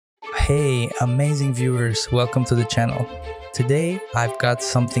Hey, amazing viewers, welcome to the channel. Today, I've got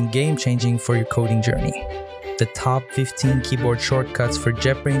something game-changing for your coding journey. The top 15 keyboard shortcuts for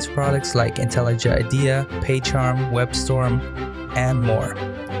JetBrains products like IntelliJ IDEA, PyCharm, WebStorm, and more.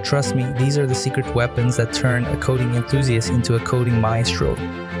 Trust me, these are the secret weapons that turn a coding enthusiast into a coding maestro.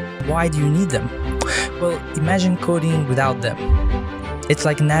 Why do you need them? Well, imagine coding without them. It's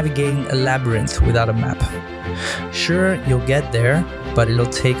like navigating a labyrinth without a map. Sure, you'll get there, but it'll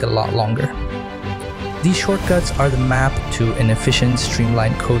take a lot longer. These shortcuts are the map to an efficient,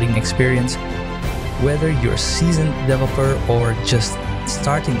 streamlined coding experience. Whether you're a seasoned developer or just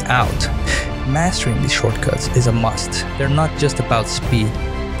starting out, mastering these shortcuts is a must. They're not just about speed,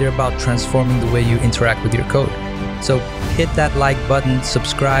 they're about transforming the way you interact with your code. So hit that like button,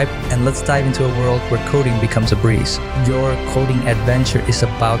 subscribe, and let's dive into a world where coding becomes a breeze. Your coding adventure is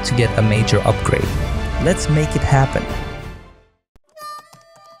about to get a major upgrade. Let's make it happen.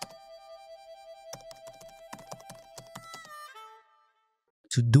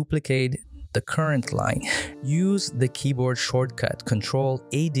 To duplicate the current line, use the keyboard shortcut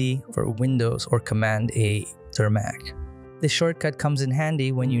Ctrl-AD for Windows or Command-A for Mac. This shortcut comes in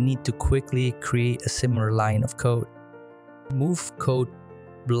handy when you need to quickly create a similar line of code. Move code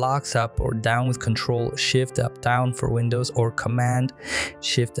blocks up or down with Ctrl-Shift-Up-Down for Windows or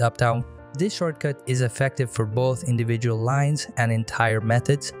Command-Shift-Up-Down. This shortcut is effective for both individual lines and entire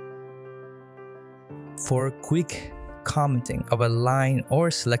methods. For quick commenting of a line or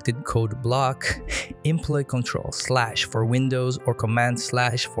selected code block, employ Ctrl/ for Windows or Command/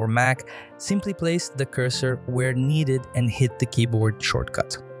 for Mac. Simply place the cursor where needed and hit the keyboard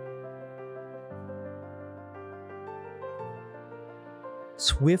shortcut.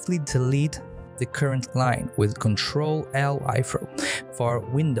 Swiftly delete the current line with Ctrl-L for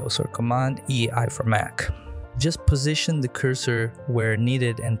Windows or Command-E for Mac. Just position the cursor where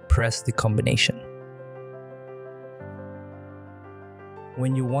needed and press the combination.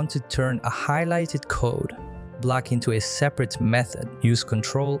 When you want to turn a highlighted code block into a separate method, use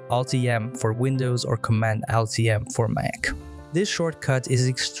Ctrl-Alt-M for Windows or Command-Alt-M for Mac. This shortcut is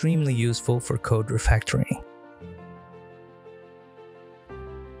extremely useful for code refactoring.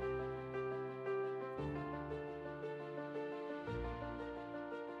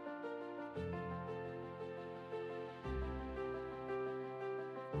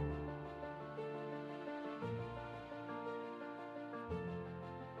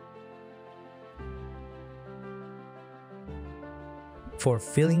 For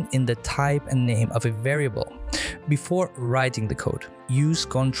filling in the type and name of a variable before writing the code, use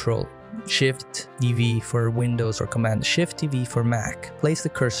Ctrl-Shift-DV for Windows or Command-Shift-DV for Mac. Place the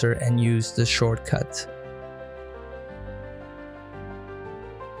cursor and use the shortcut.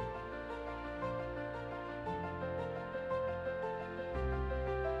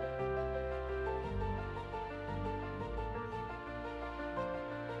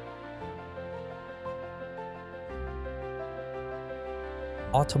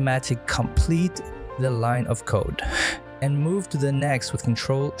 Automatic complete the line of code and move to the next with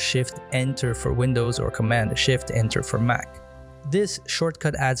Ctrl-Shift-Enter for Windows or Command-Shift-Enter for Mac. This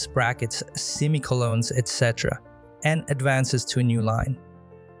shortcut adds brackets, semicolons, etc. and advances to a new line.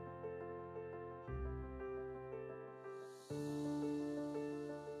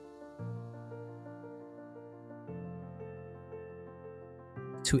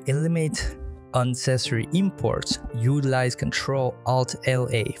 To eliminate unnecessary imports, utilize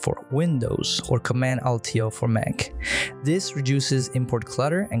Ctrl-Alt-LA for Windows or Command-Alt-O for Mac. This reduces import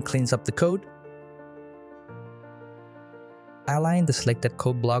clutter and cleans up the code. Align the selected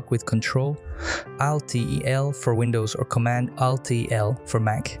code block with Ctrl-Alt-L for Windows or Command-Alt-L for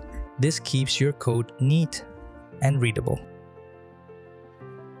Mac. This keeps your code neat and readable.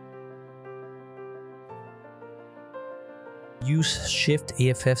 Use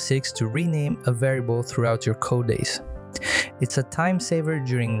Shift-AF6 to rename a variable throughout your code days. It's a time saver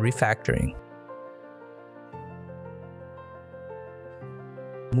during refactoring.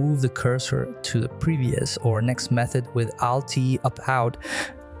 Move the cursor to the previous or next method with Alt-T up-out,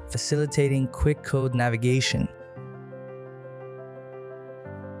 facilitating quick code navigation.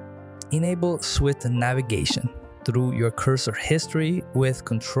 Enable swift navigation through your cursor history with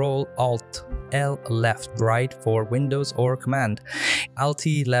Ctrl-Alt-L left-right for Windows or Command-Alt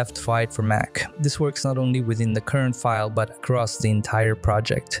left-right for Mac. This works not only within the current file but across the entire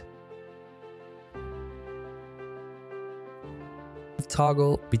project.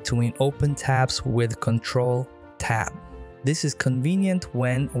 Toggle between open tabs with Ctrl-Tab. This is convenient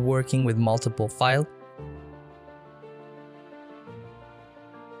when working with multiple files.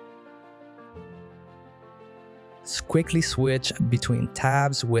 Quickly switch between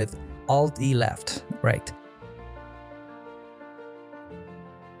tabs with Alt-E left, right.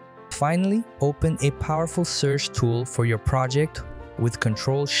 Finally, open a powerful search tool for your project with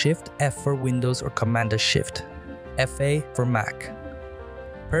Ctrl-Shift-F for Windows or Command-Shift, FA for Mac.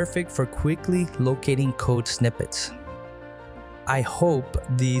 Perfect for quickly locating code snippets. I hope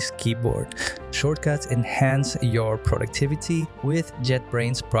these keyboard shortcuts enhance your productivity with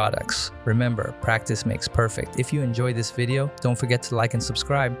JetBrains products. Remember, practice makes perfect. If you enjoyed this video, don't forget to like and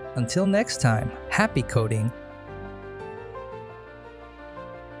subscribe. Until next time, happy coding!